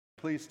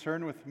Please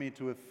turn with me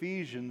to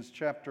Ephesians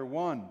Chapter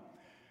 1.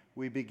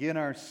 We begin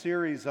our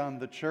series on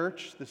the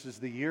church. This is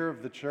the year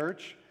of the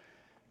church.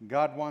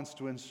 God wants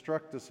to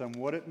instruct us on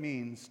what it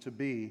means to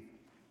be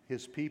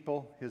His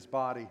people, His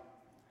body.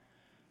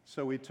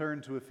 So we turn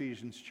to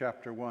Ephesians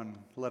Chapter 1.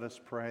 Let us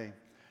pray.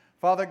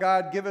 Father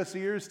God, give us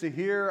ears to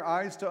hear,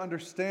 eyes to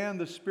understand,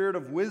 the spirit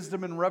of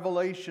wisdom and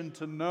revelation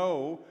to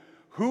know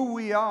who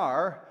we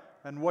are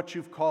and what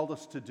You've called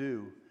us to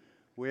do.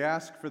 We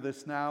ask for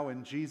this now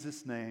in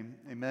Jesus' name.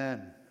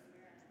 Amen.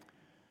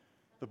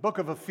 The book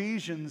of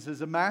Ephesians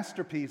is a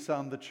masterpiece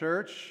on the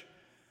church.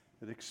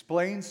 It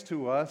explains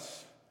to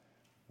us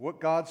what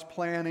God's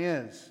plan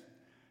is.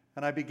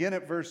 And I begin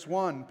at verse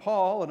 1.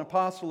 Paul, an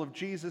apostle of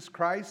Jesus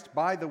Christ,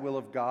 by the will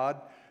of God,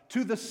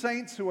 to the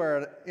saints who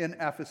are in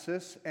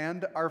Ephesus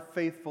and are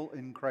faithful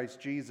in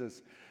Christ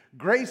Jesus.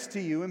 Grace to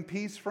you and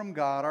peace from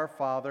God our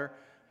Father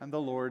and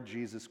the Lord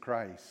Jesus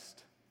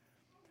Christ.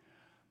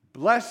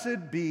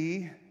 Blessed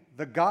be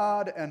the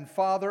God and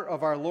Father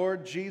of our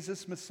Lord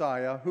Jesus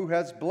Messiah, who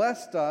has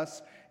blessed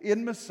us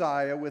in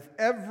Messiah with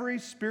every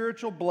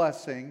spiritual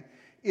blessing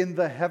in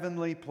the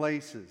heavenly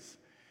places.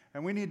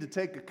 And we need to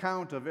take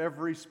account of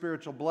every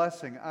spiritual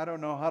blessing. I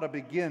don't know how to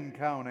begin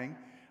counting,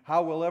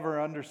 how we'll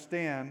ever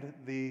understand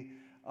the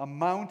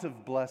amount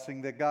of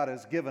blessing that God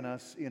has given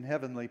us in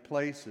heavenly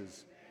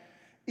places.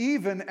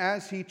 Even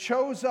as He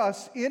chose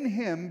us in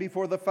Him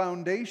before the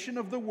foundation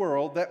of the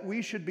world, that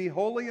we should be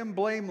holy and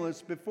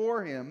blameless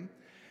before Him.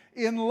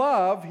 In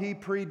love, He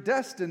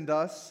predestined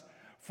us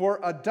for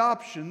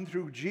adoption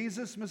through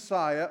Jesus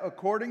Messiah,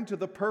 according to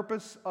the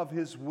purpose of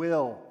His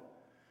will.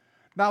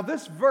 Now,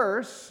 this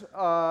verse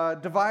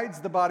divides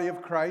the body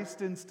of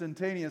Christ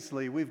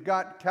instantaneously. We've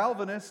got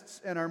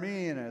Calvinists and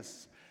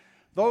Arminianists,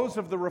 those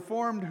of the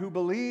Reformed who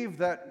believe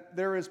that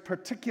there is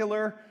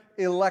particular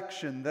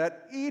election,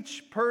 that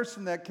each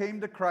person that came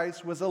to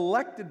Christ was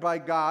elected by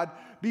God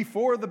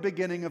before the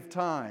beginning of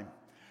time,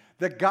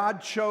 that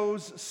God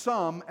chose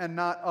some and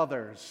not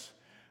others.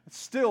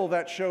 Still,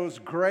 that shows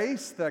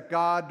grace, that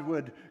God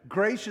would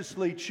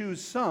graciously choose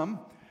some,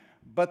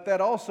 but that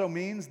also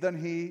means that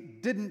He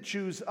didn't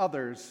choose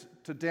others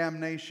to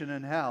damnation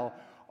and hell.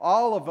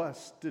 All of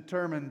us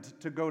determined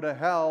to go to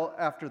hell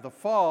after the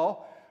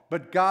fall,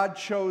 but God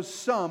chose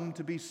some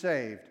to be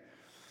saved.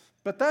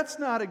 But that's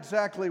not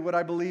exactly what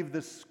I believe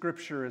this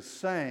scripture is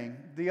saying.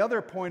 The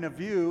other point of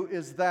view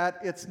is that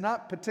it's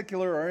not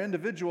particular or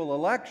individual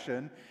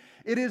election.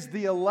 It is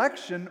the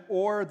election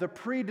or the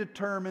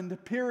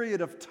predetermined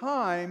period of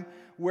time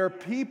where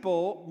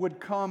people would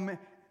come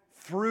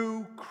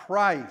through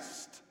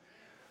Christ.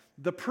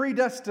 The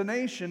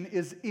predestination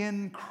is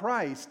in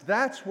Christ.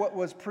 That's what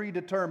was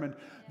predetermined.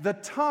 The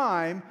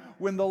time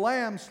when the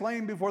Lamb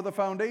slain before the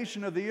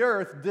foundation of the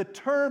earth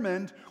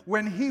determined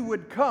when He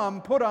would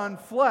come, put on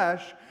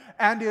flesh,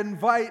 and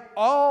invite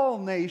all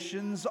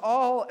nations,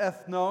 all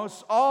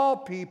ethnos, all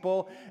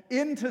people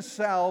into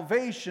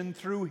salvation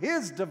through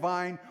His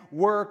divine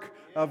work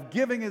of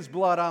giving His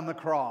blood on the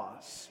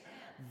cross.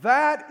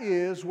 That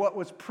is what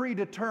was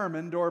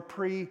predetermined or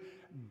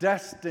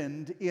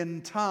predestined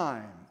in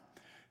time.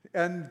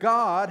 And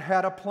God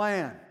had a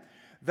plan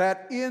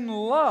that in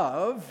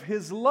love,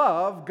 His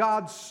love,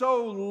 God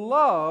so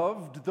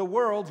loved the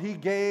world, He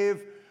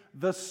gave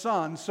the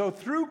Son. So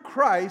through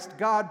Christ,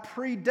 God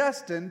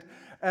predestined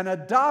an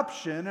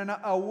adoption and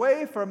a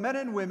way for men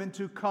and women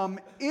to come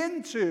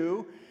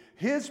into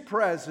His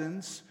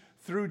presence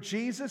through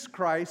Jesus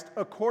Christ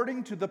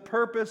according to the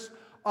purpose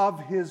of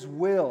His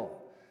will.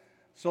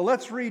 So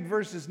let's read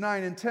verses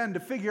 9 and 10 to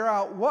figure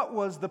out what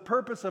was the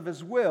purpose of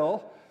His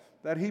will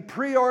that He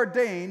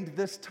preordained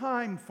this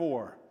time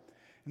for.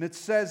 And it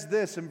says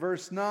this in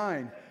verse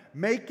 9,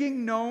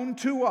 making known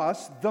to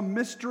us the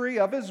mystery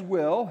of His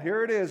will.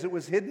 Here it is, it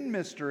was hidden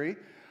mystery,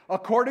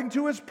 according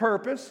to His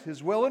purpose,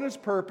 His will and His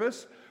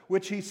purpose,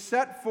 which He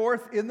set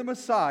forth in the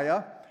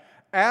Messiah,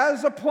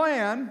 as a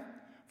plan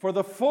for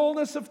the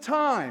fullness of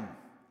time,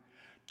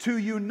 to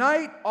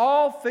unite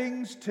all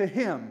things to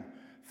Him,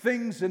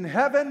 things in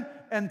heaven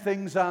and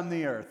things on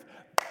the earth.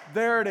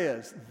 There it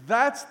is.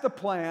 That's the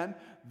plan.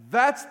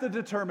 That's the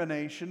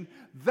determination.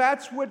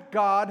 That's what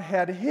God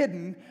had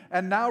hidden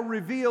and now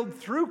revealed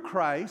through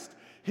Christ.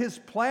 His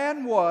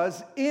plan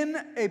was in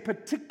a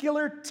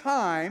particular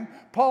time,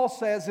 Paul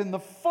says in the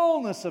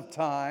fullness of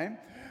time,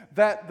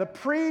 that the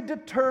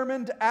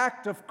predetermined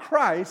act of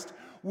Christ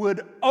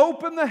would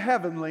open the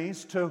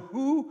heavenlies to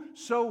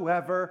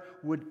whosoever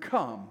would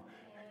come,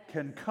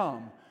 can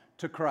come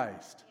to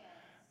Christ.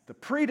 The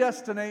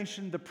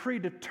predestination, the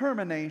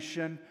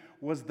predetermination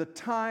was the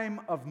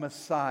time of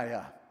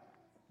Messiah.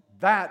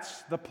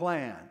 That's the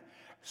plan.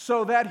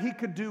 So that He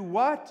could do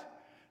what?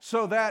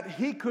 So that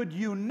He could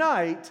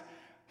unite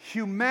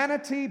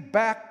humanity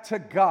back to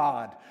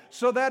God.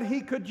 So that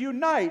He could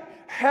unite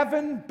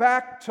heaven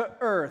back to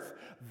earth.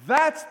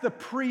 That's the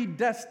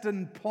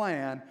predestined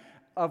plan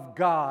of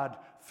God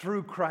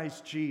through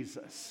Christ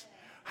Jesus.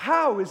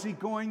 How is He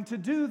going to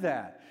do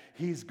that?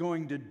 He's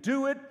going to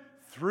do it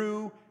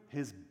through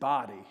His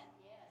body.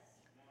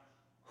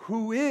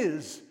 Who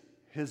is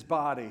His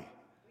body?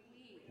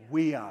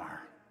 We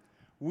are.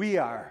 We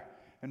are.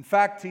 In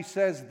fact, he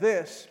says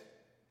this,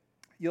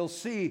 you'll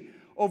see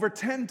over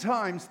 10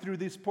 times through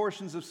these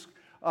portions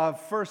of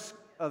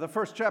the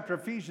first chapter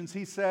of Ephesians,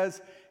 he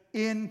says,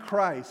 in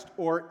Christ,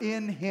 or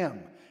in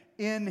Him.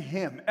 In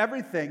Him.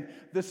 Everything,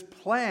 this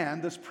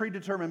plan, this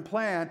predetermined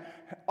plan,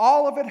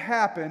 all of it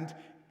happened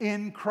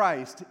in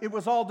Christ. It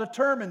was all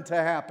determined to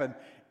happen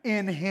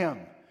in Him.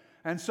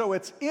 And so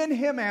it's in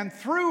Him and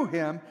through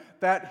Him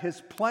that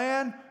His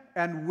plan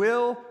and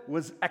will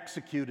was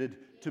executed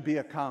to be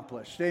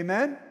accomplished.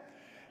 Amen?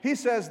 He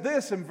says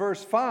this in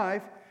verse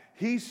 5.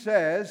 He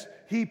says,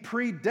 He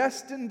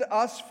predestined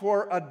us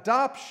for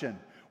adoption.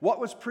 What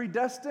was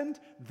predestined?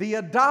 The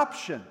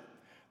adoption.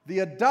 The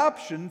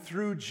adoption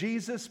through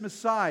Jesus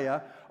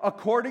Messiah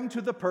according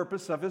to the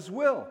purpose of His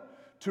will,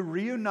 to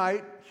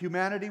reunite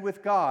humanity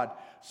with God.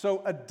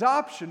 So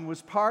adoption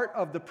was part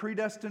of the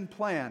predestined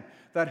plan,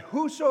 that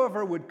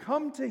whosoever would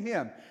come to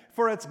Him,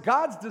 for it's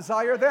God's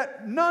desire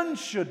that none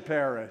should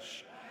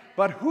perish,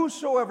 but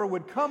whosoever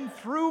would come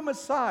through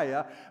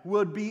Messiah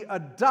would be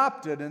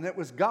adopted, and it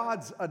was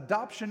God's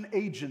adoption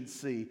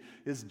agency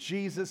is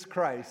Jesus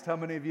Christ. How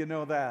many of you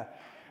know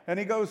that? And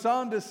he goes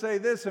on to say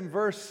this in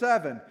verse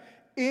 7,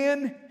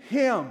 in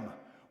Him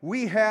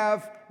we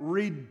have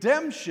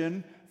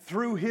redemption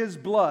through His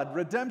blood.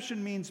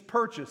 Redemption means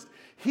purchased.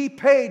 He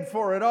paid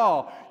for it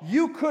all.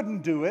 You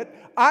couldn't do it.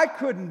 I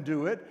couldn't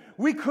do it.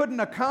 We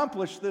couldn't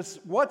accomplish this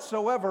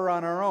whatsoever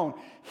on our own.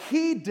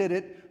 He did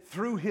it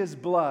through His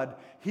blood.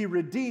 He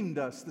redeemed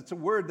us. That's a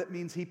word that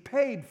means He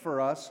paid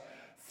for us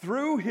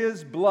through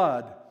His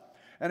blood.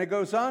 And it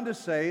goes on to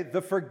say,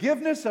 the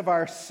forgiveness of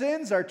our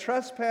sins, our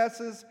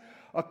trespasses,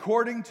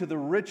 according to the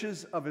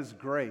riches of His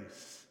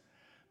grace.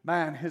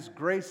 Man, His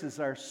graces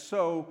are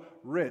so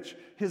rich.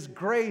 His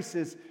grace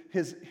is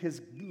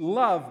His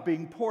love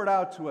being poured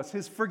out to us.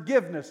 His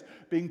forgiveness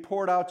being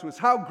poured out to us.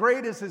 How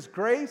great is His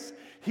grace?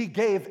 He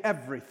gave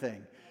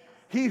everything.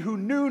 He who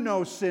knew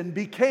no sin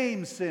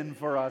became sin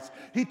for us.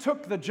 He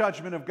took the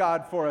judgment of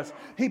God for us.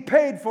 He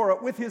paid for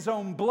it with His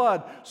own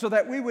blood so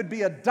that we would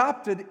be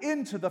adopted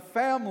into the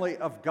family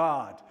of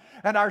God.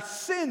 And our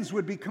sins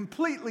would be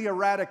completely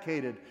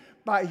eradicated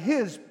by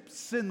His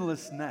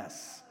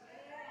sinlessness.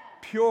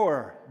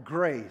 Pure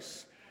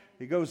grace.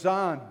 He goes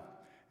on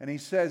and he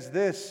says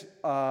this,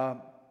 I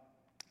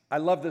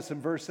love this in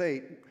verse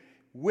 8,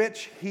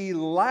 which He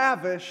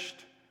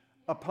lavished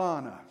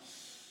upon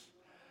us.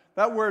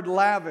 That word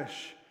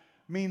lavish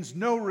means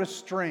no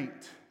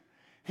restraint.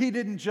 He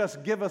didn't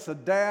just give us a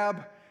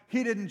dab.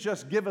 He didn't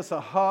just give us a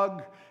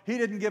hug. He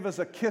didn't give us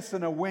a kiss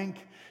and a wink.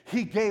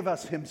 He gave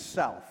us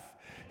Himself.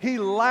 He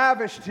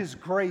lavished His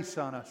grace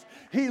on us.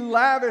 He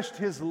lavished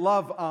His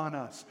love on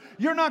us.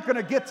 You're not going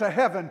to get to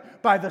heaven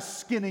by the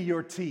skin of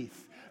your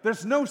teeth.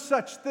 There's no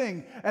such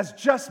thing as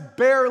just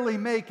barely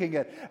making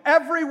it.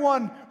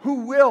 Everyone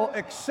who will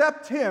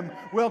accept Him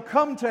will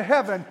come to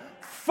heaven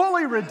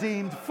fully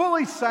redeemed,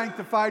 fully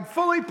sanctified,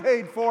 fully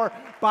paid for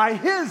by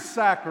His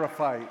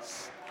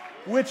sacrifice,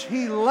 which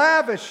He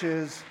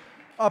lavishes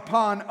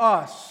upon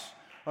us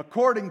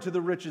according to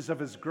the riches of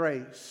His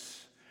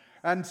grace.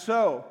 And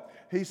so,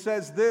 he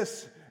says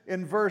this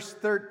in verse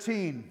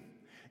 13,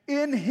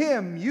 in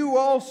Him you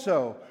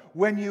also,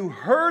 when you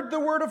heard the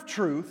word of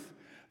truth,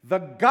 the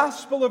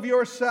gospel of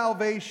your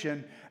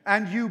salvation,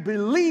 and you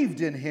believed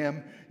in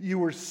Him, you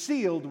were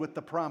sealed with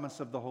the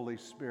promise of the Holy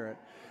Spirit.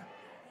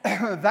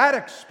 That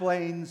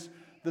explains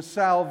the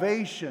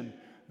salvation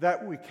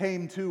that we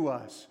came to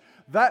us.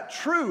 That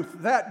truth,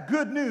 that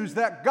good news,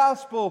 that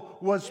gospel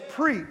was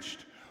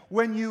preached.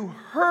 When you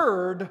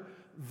heard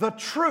the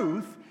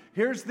truth,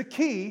 here's the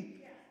key,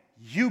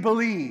 you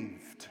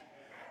believed.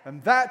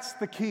 And that's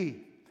the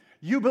key.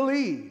 You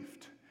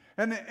believed.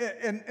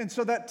 And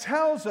so that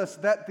tells us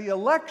that the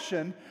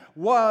election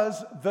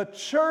was the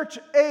church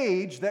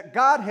age that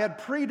God had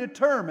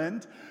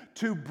predetermined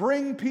to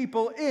bring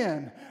people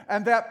in.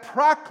 And that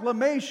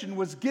proclamation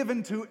was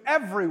given to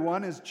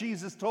everyone, as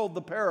Jesus told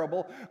the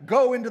parable,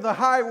 go into the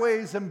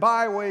highways and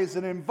byways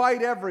and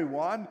invite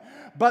everyone.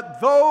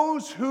 But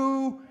those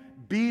who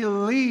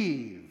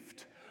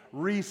believed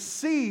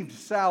received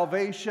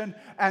salvation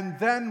and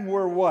then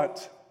were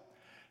what?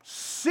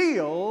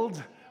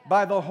 Sealed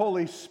by the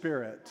Holy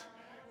Spirit.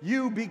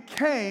 You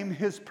became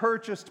His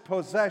purchased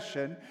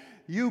possession.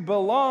 You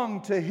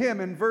belong to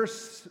Him. And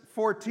verse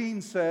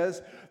 14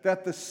 says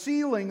that the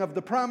sealing of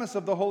the promise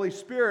of the Holy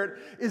Spirit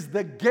is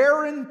the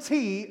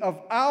guarantee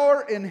of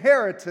our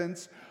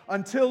inheritance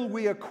until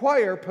we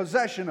acquire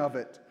possession of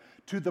it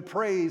to the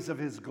praise of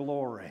His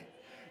glory.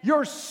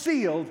 You're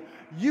sealed.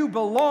 You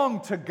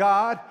belong to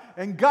God,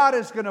 and God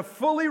is going to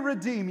fully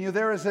redeem you.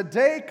 There is a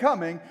day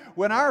coming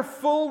when our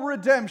full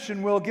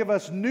redemption will give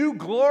us new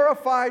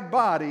glorified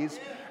bodies,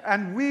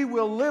 and we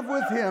will live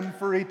with Him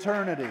for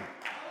eternity.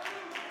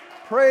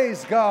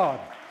 Praise God.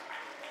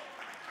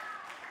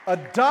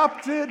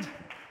 Adopted,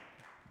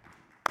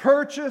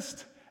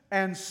 purchased,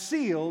 and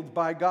sealed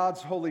by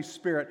God's Holy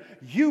Spirit.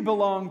 You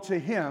belong to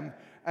Him,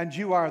 and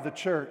you are the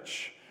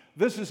church.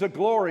 This is a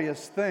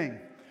glorious thing.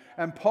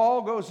 And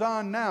Paul goes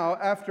on now,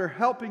 after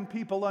helping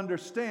people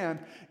understand,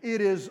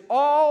 it is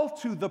all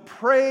to the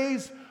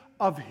praise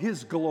of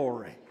His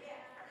glory.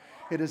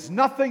 It is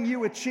nothing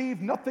you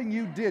achieved, nothing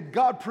you did.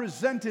 God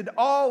presented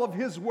all of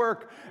His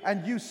work,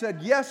 and you said,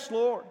 yes,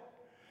 Lord.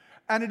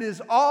 And it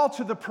is all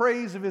to the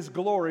praise of His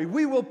glory.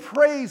 We will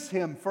praise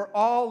Him for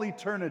all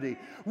eternity.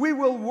 We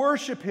will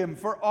worship Him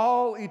for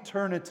all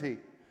eternity.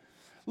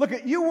 Look,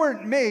 you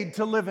weren't made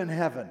to live in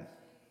heaven.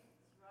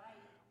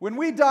 When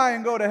we die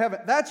and go to heaven,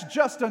 that's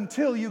just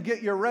until you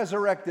get your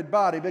resurrected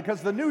body,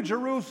 because the New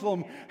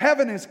Jerusalem,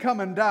 heaven is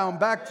coming down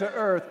back to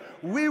earth.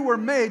 We were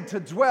made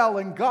to dwell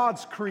in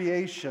God's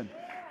creation,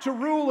 to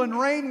rule and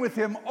reign with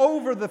Him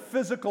over the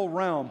physical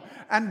realm.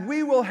 And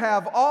we will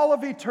have all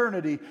of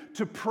eternity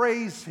to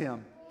praise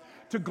Him,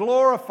 to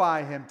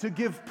glorify Him, to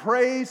give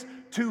praise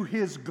to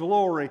His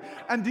glory.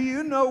 And do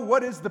you know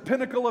what is the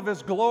pinnacle of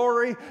His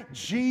glory?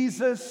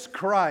 Jesus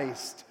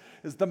Christ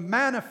is the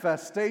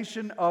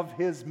manifestation of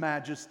His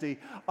majesty,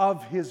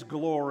 of His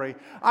glory.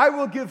 I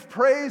will give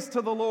praise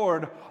to the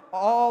Lord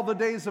all the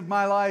days of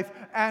my life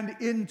and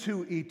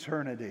into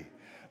eternity.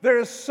 There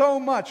is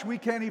so much we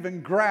can't even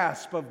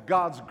grasp of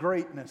God's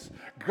greatness,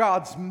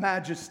 God's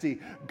majesty,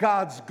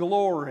 God's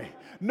glory.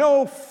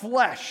 No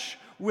flesh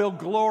will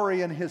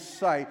glory in His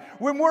sight.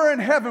 When we're in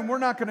heaven, we're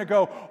not going to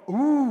go,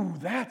 ooh,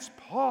 that's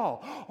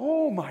Paul.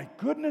 Oh my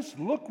goodness,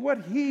 look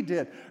what he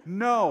did.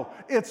 No,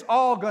 it's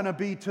all going to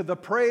be to the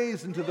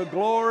praise and to the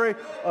glory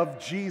of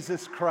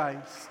Jesus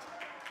Christ.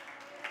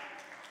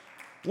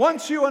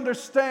 Once you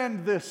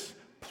understand this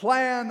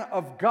plan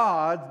of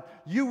God,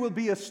 you will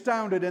be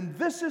astounded. And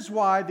this is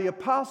why the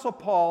Apostle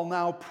Paul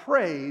now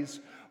prays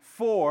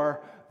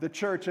for the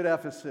church at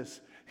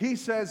Ephesus. He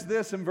says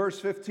this in verse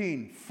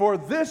 15, for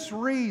this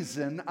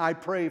reason I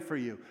pray for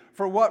you.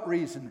 For what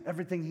reason?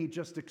 Everything he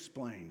just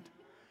explained.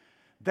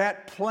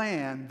 That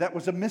plan that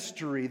was a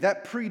mystery,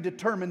 that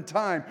predetermined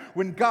time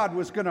when God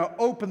was going to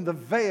open the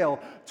veil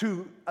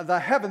to the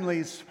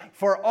heavenlies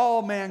for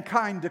all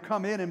mankind to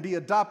come in and be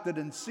adopted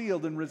and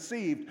sealed and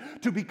received,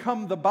 to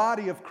become the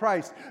body of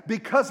Christ.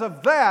 Because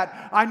of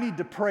that, I need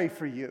to pray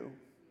for you.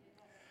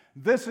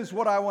 This is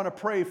what I want to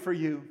pray for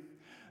you.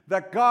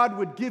 That God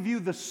would give you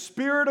the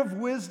spirit of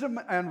wisdom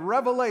and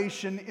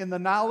revelation in the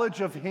knowledge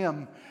of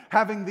Him,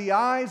 having the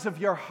eyes of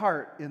your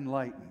heart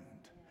enlightened.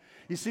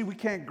 You see, we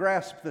can't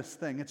grasp this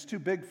thing. It's too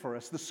big for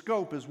us. The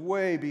scope is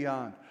way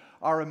beyond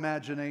our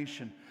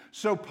imagination.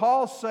 So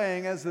Paul's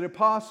saying, as the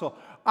apostle,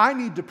 I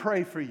need to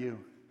pray for you.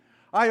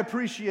 I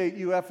appreciate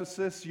you,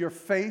 Ephesus, your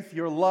faith,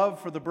 your love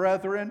for the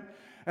brethren,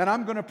 and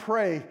I'm going to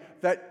pray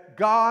that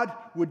God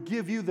would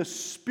give you the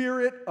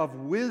spirit of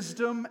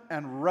wisdom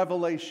and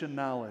revelation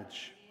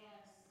knowledge.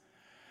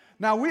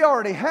 Now, we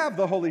already have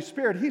the Holy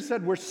Spirit. He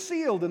said we're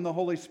sealed in the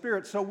Holy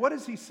Spirit. So what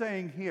is he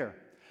saying here?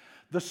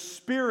 The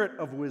spirit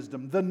of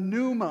wisdom, the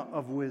pneuma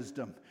of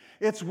wisdom.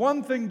 It's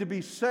one thing to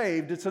be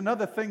saved. It's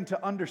another thing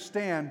to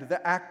understand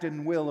the act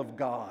and will of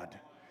God.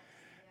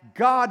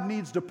 God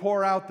needs to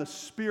pour out the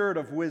spirit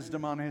of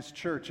wisdom on His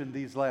church in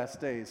these last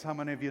days. How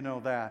many of you know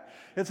that?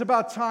 It's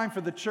about time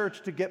for the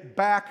church to get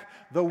back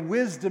the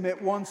wisdom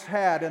it once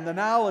had and the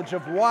knowledge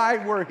of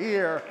why we're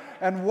here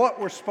and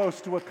what we're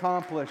supposed to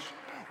accomplish.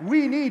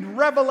 We need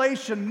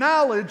revelation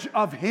knowledge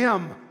of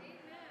Him.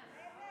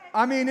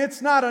 I mean,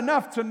 it's not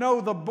enough to know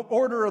the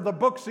order of the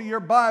books of your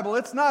Bible.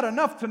 It's not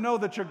enough to know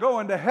that you're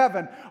going to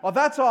heaven. Oh,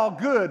 that's all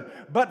good.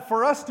 But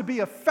for us to be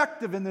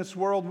effective in this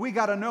world, we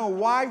got to know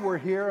why we're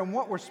here and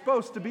what we're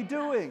supposed to be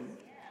doing.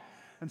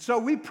 And so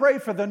we pray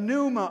for the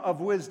pneuma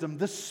of wisdom,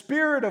 the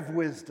spirit of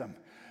wisdom.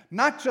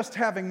 Not just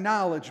having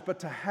knowledge, but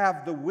to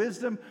have the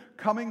wisdom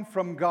coming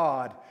from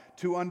God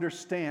to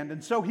understand.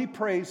 And so he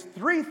prays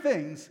three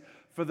things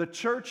for the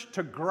church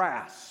to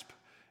grasp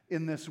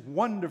in this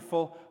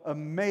wonderful,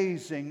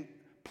 amazing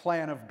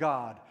plan of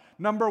God.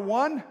 Number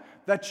one,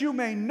 that you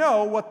may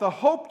know what the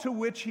hope to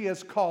which He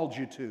has called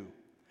you to.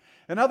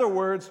 In other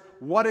words,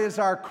 what is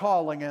our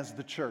calling as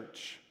the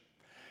church?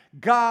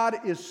 God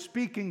is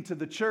speaking to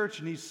the church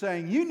and He's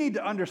saying, you need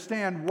to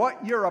understand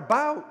what you're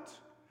about.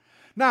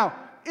 Now,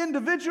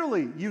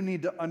 individually, you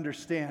need to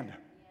understand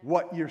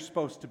what you're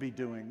supposed to be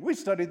doing. We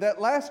studied that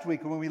last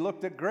week when we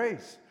looked at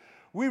grace.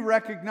 We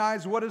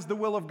recognize what is the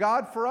will of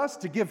God for us,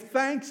 to give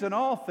thanks in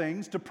all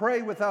things, to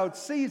pray without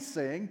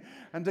ceasing,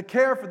 and to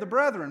care for the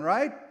brethren,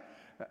 right?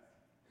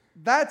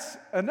 That's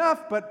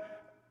enough,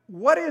 but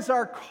what is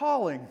our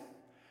calling?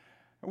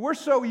 We're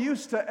so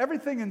used to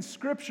everything in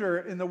Scripture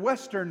in the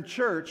Western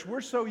church, we're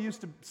so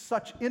used to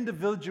such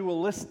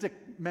individualistic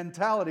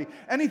mentality.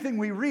 Anything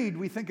we read,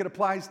 we think it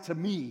applies to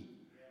me.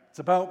 It's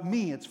about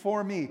me. It's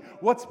for me.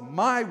 What's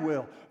my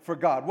will for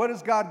God? What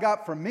has God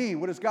got for me?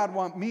 What does God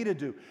want me to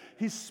do?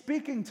 He's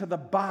speaking to the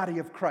body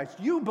of Christ.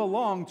 You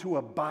belong to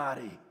a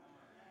body.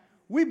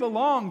 We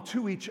belong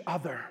to each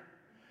other.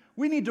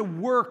 We need to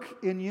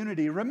work in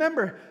unity.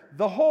 Remember,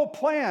 the whole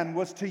plan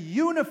was to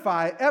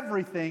unify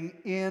everything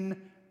in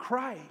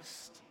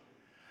Christ.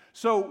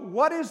 So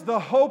what is the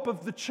hope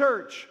of the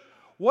church?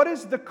 What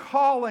is the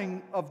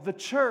calling of the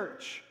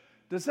church?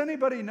 Does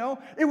anybody know?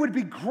 It would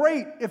be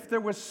great if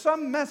there was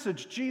some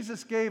message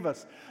Jesus gave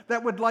us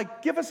that would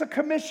give us a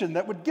commission,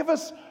 that would give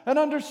us an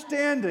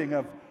understanding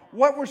of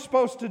what we're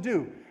supposed to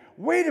do.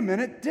 Wait a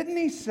minute, didn't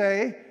he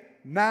say,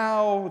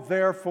 now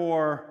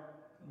therefore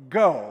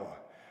go,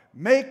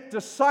 make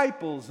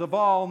disciples of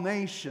all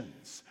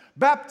nations,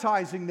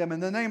 baptizing them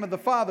in the name of the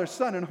Father,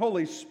 Son, and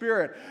Holy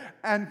Spirit,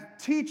 and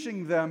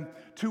teaching them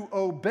to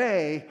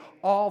obey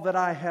all that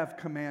I have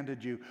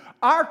commanded you.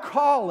 Our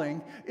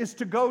calling is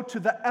to go to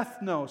the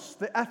ethnos,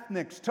 the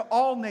ethnics, to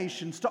all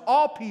nations, to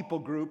all people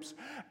groups,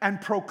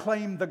 and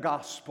proclaim the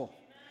gospel.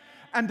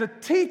 And to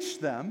teach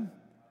them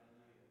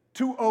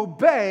to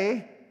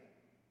obey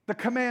the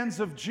commands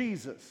of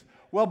Jesus.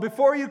 Well,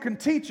 before you can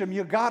teach them,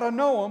 you got to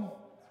know them.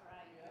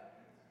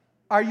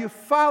 Are you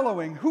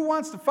following? Who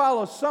wants to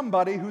follow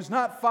somebody who's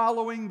not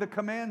following the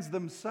commands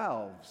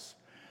themselves?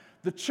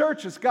 The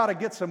church has got to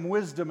get some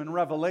wisdom and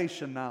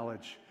revelation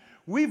knowledge.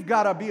 We've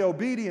got to be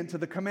obedient to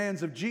the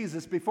commands of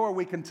Jesus before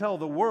we can tell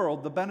the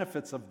world the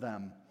benefits of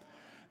them.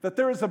 That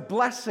there is a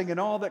blessing in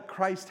all that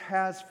Christ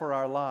has for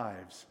our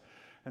lives.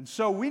 And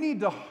so we need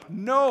to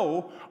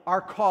know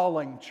our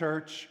calling,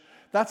 church.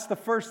 That's the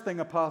first thing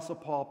Apostle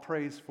Paul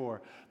prays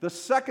for. The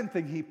second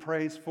thing he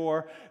prays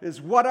for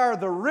is what are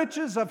the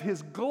riches of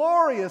his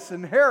glorious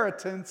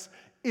inheritance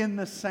in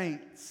the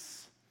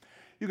saints.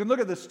 You can look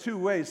at this two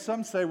ways.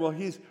 Some say, well,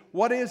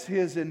 what is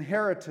his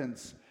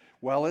inheritance?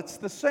 Well, it's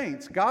the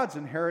saints. God's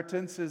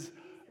inheritance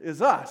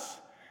is us.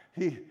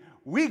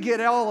 We get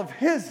all of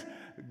his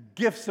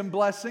gifts and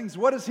blessings.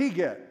 What does he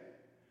get?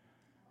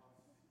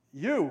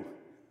 You.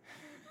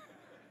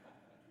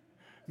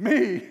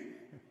 Me.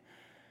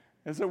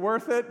 Is it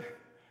worth it?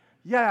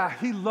 Yeah,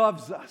 he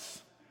loves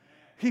us.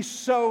 He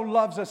so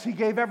loves us. He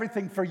gave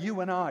everything for you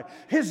and I.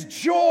 His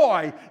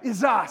joy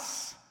is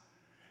us.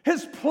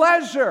 His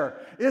pleasure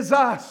is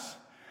us.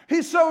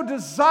 He so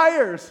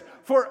desires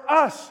for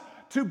us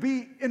to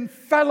be in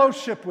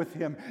fellowship with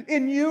him,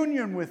 in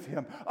union with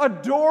him,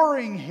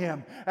 adoring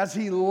him as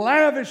he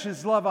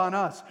lavishes love on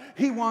us.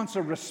 He wants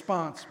a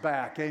response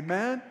back.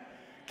 Amen?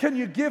 Can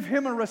you give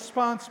him a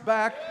response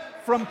back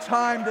from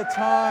time to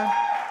time?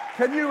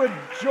 Can you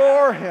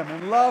adore him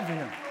and love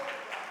him?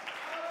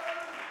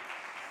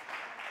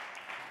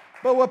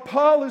 But what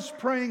Paul is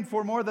praying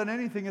for more than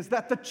anything is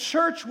that the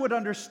church would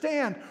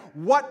understand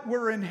what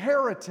we're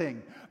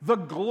inheriting, the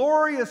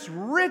glorious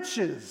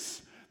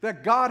riches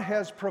that God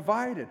has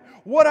provided.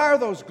 What are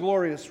those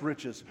glorious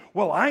riches?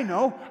 Well, I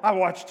know. I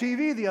watched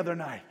TV the other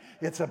night.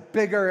 It's a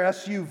bigger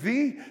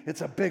SUV,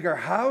 it's a bigger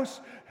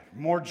house,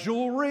 more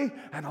jewelry,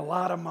 and a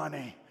lot of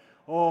money.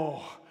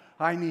 Oh,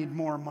 I need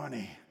more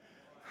money.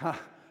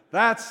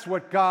 That's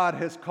what God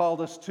has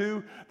called us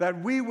to,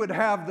 that we would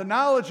have the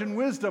knowledge and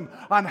wisdom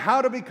on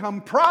how to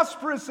become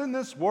prosperous in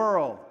this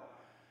world.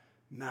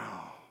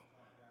 No,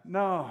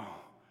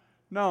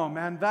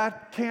 man,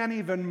 that can't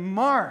even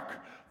mark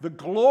the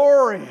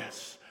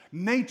glorious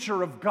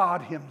nature of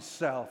God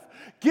himself.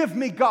 Give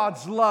me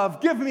God's love.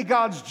 Give me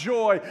God's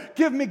joy.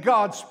 Give me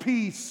God's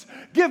peace.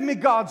 Give me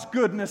God's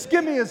goodness.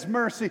 Give me his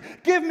mercy.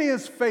 Give me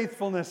his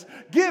faithfulness.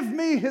 Give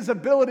me his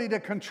ability to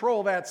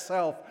control that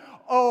self.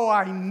 Oh,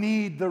 I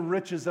need the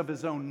riches of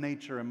his own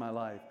nature in my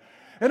life.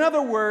 In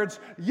other words,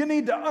 you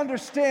need to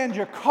understand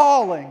your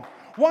calling.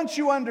 Once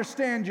you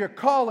understand your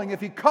calling, if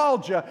he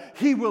called you,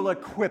 he will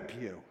equip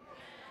you.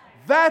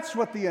 That's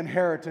what the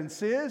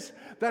inheritance is,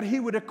 that he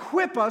would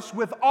equip us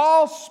with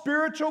all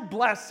spiritual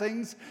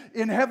blessings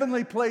in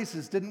heavenly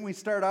places. Didn't we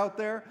start out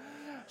there?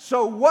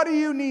 So what do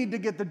you need to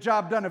get the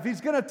job done? If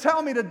he's going to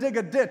tell me to dig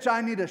a ditch,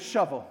 I need a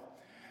shovel.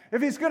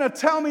 If he's going to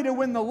tell me to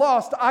win the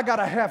lost, I got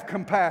to have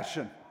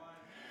compassion.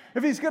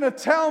 If he's going to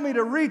tell me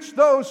to reach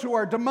those who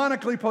are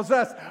demonically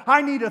possessed,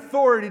 I need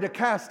authority to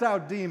cast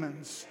out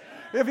demons.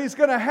 If he's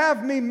going to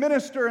have me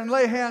minister and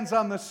lay hands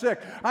on the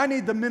sick, I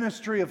need the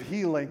ministry of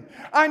healing.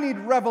 I need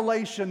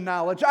revelation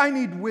knowledge. I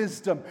need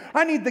wisdom.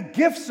 I need the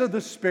gifts of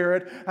the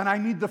Spirit, and I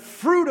need the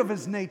fruit of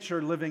his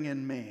nature living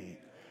in me.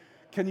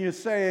 Can you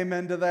say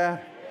amen to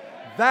that?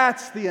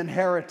 That's the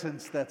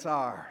inheritance that's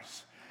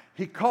ours.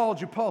 He called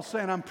you. Paul's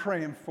saying, I'm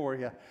praying for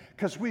you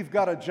because we've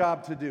got a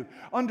job to do.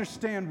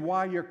 Understand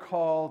why you're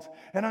called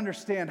and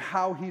understand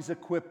how he's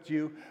equipped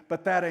you,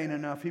 but that ain't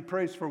enough. He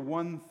prays for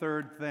one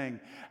third thing.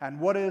 And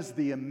what is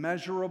the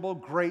immeasurable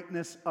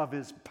greatness of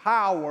his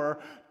power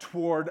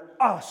toward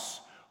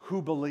us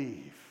who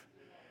believe?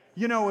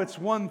 You know, it's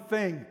one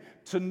thing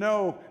to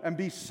know and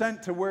be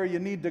sent to where you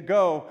need to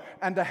go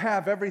and to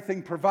have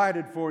everything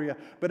provided for you.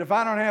 But if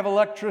I don't have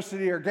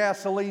electricity or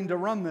gasoline to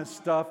run this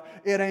stuff,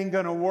 it ain't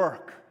going to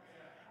work.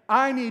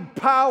 I need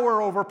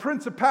power over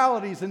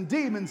principalities and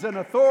demons and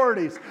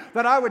authorities,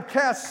 that I would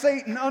cast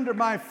Satan under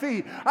my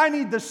feet. I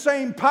need the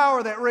same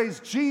power that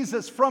raised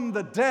Jesus from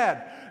the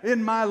dead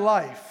in my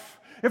life.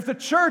 If the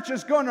church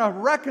is going to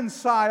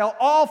reconcile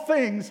all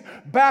things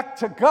back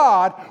to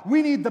God,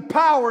 we need the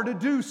power to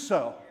do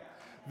so.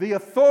 The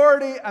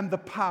authority and the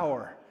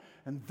power.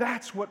 And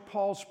that's what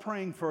Paul's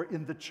praying for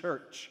in the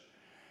church.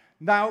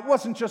 Now, it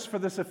wasn't just for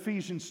this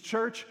Ephesians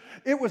church.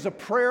 It was a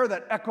prayer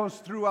that echoes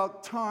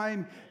throughout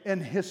time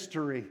and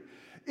history.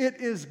 It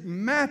is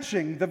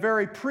matching the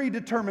very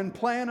predetermined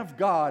plan of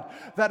God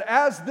that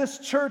as this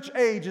church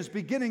age is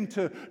beginning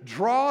to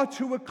draw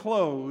to a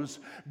close,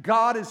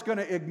 God is going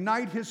to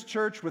ignite His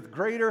church with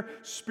greater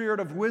spirit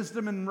of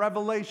wisdom and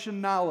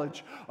revelation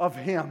knowledge of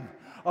Him,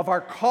 of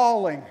our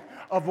calling,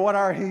 of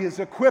what He has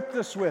equipped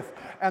us with,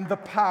 and the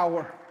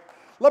power.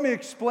 Let me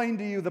explain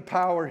to you the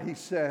power, he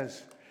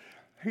says.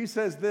 He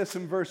says this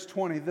in verse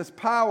 20, this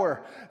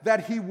power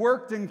that He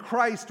worked in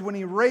Christ when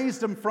He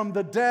raised Him from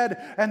the dead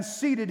and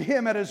seated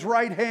Him at His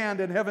right hand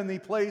in heavenly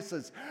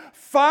places,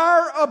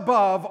 far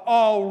above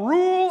all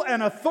rule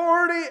and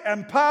authority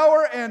and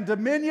power and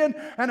dominion,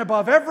 and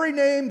above every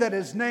name that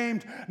is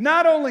named,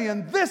 not only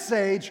in this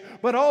age,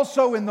 but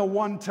also in the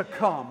one to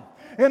come.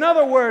 In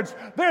other words,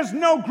 there's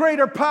no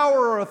greater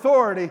power or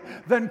authority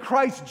than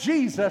Christ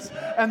Jesus,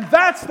 and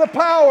that's the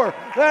power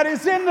that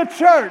is in the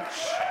church.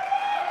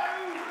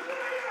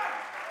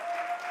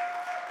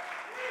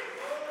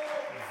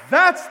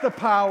 That's the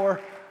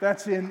power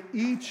that's in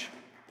each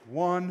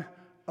one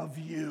of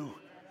you.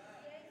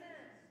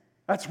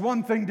 That's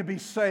one thing to be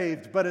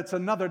saved, but it's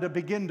another to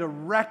begin to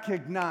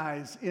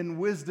recognize in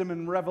wisdom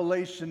and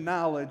revelation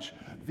knowledge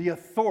the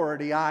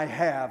authority I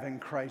have in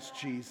Christ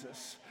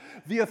Jesus.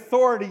 The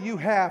authority you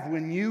have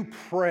when you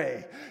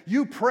pray.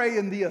 You pray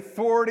in the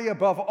authority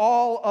above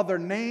all other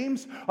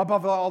names,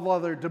 above all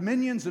other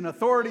dominions and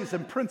authorities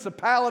and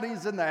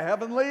principalities in the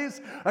heavenlies,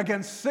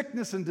 against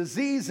sickness and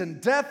disease and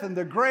death and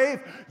the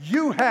grave.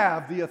 You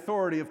have the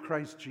authority of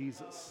Christ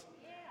Jesus.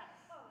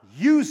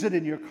 Use it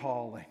in your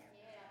calling.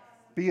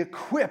 Be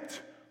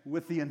equipped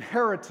with the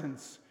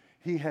inheritance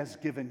He has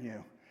given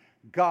you.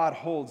 God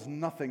holds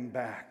nothing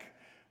back,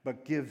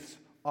 but gives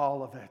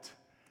all of it.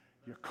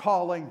 Your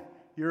calling,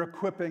 your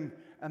equipping,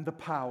 and the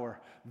power.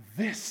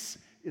 This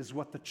is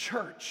what the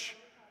church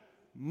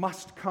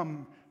must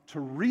come to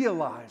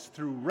realize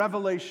through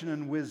revelation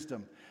and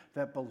wisdom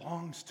that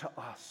belongs to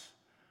us.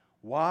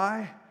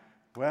 Why?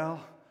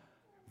 Well,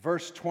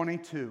 verse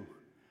 22.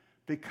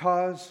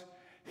 Because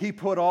He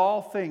put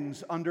all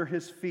things under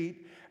His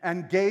feet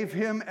and gave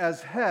Him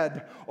as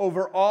head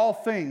over all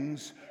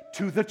things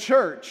to the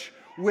church,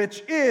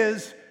 which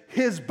is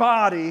His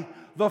body,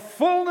 the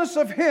fullness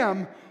of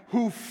Him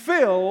who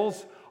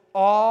fills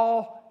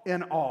all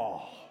in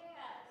all.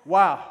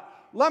 Wow.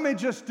 Let me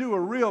just do a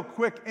real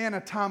quick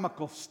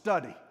anatomical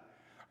study.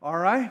 All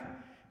right?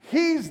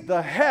 He's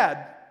the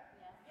head.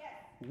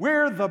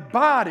 We're the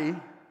body.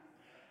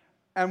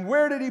 And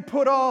where did He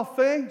put all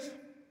things?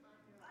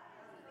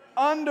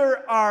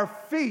 Under our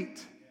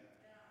feet.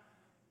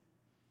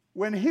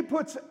 When He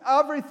puts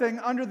everything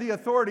under the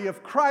authority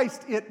of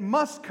Christ, it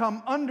must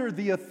come under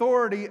the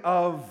authority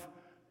of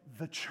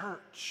the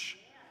church,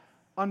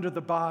 under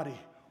the body.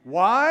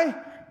 Why?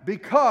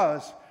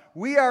 Because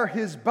we are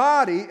His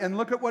body, and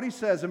look at what He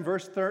says in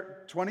verse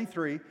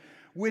 23,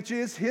 which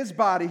is His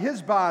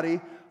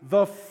body,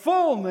 the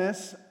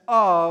fullness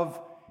of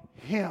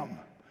Him.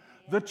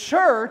 The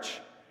church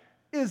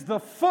is the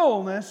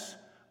fullness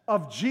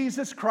of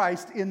Jesus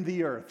Christ in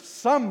the earth.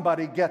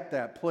 Somebody get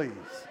that, please.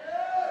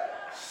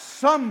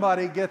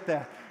 Somebody get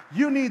that.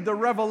 You need the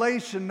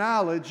revelation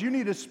knowledge. You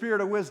need a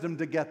spirit of wisdom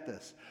to get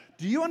this.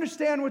 Do you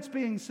understand what's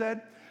being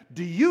said?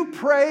 Do you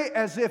pray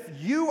as if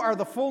you are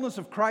the fullness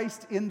of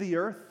Christ in the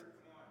earth?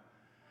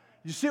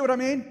 You see what I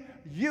mean?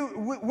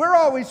 We're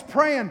always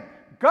praying,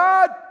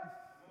 God,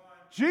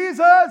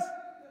 Jesus,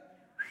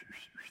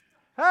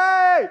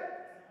 hey!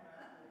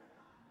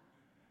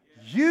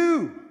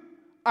 You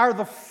are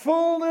the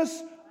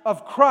fullness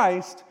of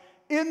Christ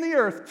in the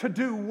earth to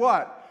do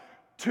what?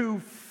 To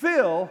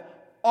fill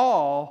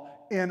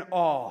all in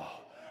all.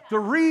 The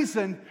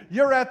reason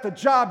you're at the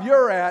job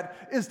you're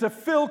at is to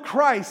fill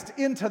Christ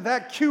into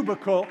that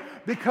cubicle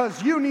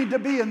because you need to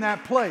be in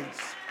that place.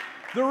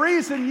 The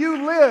reason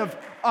you live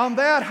on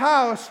that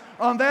house,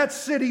 on that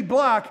city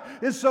block,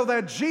 is so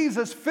that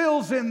Jesus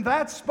fills in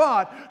that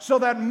spot so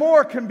that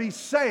more can be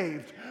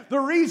saved. The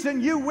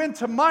reason you went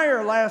to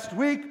Meijer last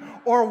week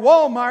or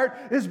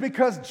Walmart is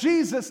because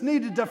Jesus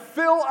needed to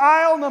fill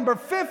aisle number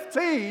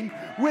 15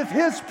 with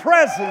His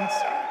presence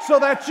so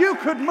that you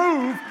could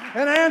move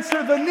and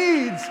answer the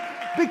needs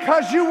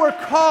because you were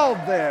called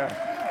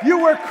there. You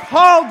were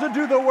called to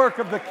do the work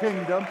of the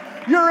kingdom.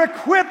 You're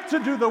equipped to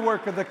do the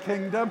work of the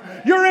kingdom.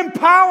 You're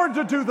empowered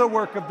to do the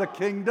work of the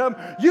kingdom.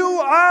 You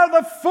are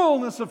the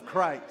fullness of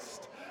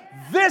Christ.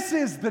 This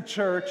is the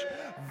church.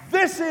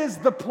 This is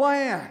the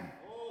plan.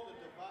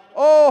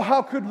 Oh,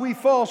 how could we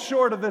fall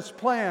short of this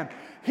plan?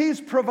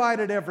 He's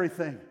provided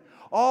everything.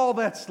 All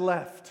that's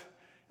left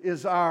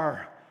is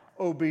our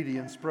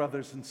obedience,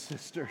 brothers and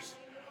sisters.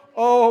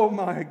 Oh,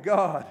 my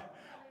God.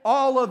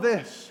 All of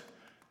this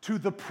to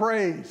the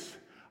praise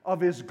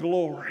of His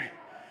glory.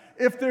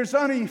 If there's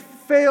any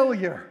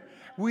failure,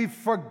 we've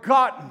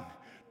forgotten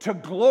to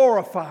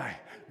glorify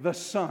the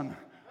Son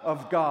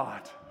of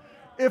God.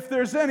 If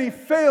there's any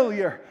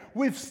failure,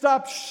 we've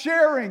stopped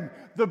sharing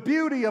the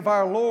beauty of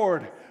our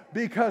Lord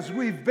because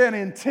we've been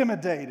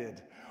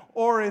intimidated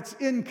or it's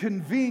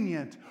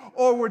inconvenient,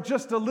 or we're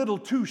just a little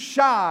too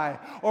shy,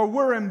 or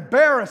we're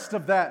embarrassed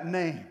of that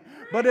name.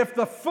 But if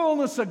the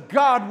fullness of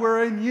God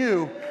were in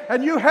you,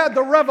 and you had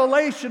the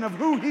revelation of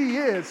who He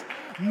is,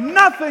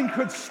 nothing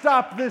could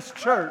stop this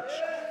church.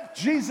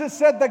 Jesus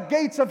said the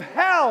gates of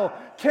hell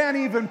can't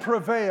even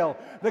prevail.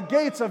 The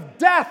gates of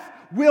death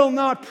will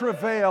not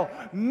prevail.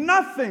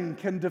 Nothing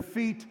can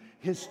defeat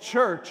His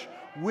church,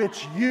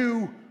 which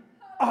you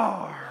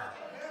are.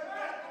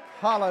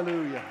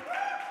 Hallelujah.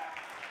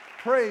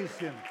 Praise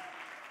Him.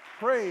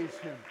 Praise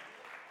Him.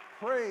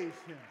 Praise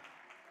Him.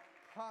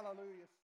 Hallelujah.